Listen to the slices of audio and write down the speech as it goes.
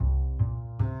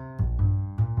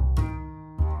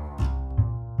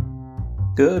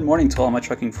Good morning to all my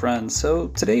trucking friends. So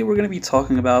today we're going to be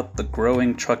talking about the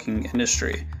growing trucking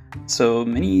industry. So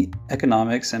many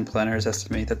economics and planners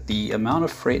estimate that the amount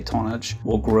of freight tonnage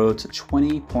will grow to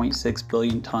 20.6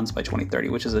 billion tons by 2030,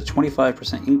 which is a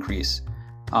 25% increase.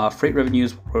 Freight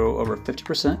revenues will grow over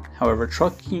 50%. However,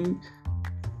 trucking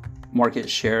market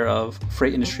share of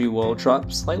freight industry will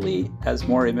drop slightly as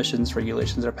more emissions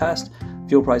regulations are passed,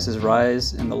 fuel prices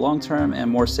rise in the long term, and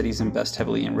more cities invest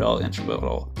heavily in rail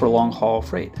intermodal for long-haul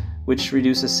freight, which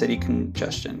reduces city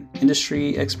congestion.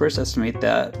 Industry experts estimate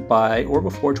that by or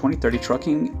before 2030,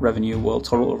 trucking revenue will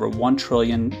total over $1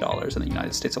 trillion in the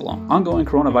United States alone. Ongoing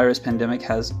coronavirus pandemic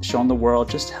has shown the world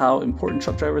just how important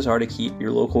truck drivers are to keep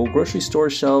your local grocery store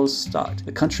shelves stocked.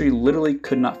 The country literally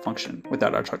could not function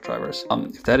without our truck drivers.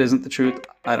 If that isn't the truth,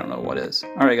 I don't know what is.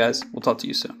 All right, guys, we'll talk to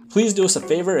you soon. Please do us a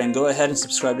favor and go ahead and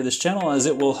subscribe to this channel, as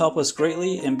it will help us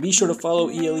greatly, and be sure to follow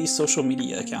ELE's social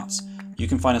media accounts. You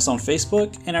can find us on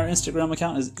Facebook, and our Instagram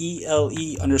account is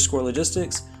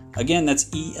ELE_logistics. Again, that's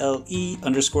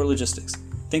ELE_logistics.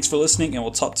 Thanks for listening, and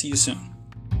we'll talk to you soon.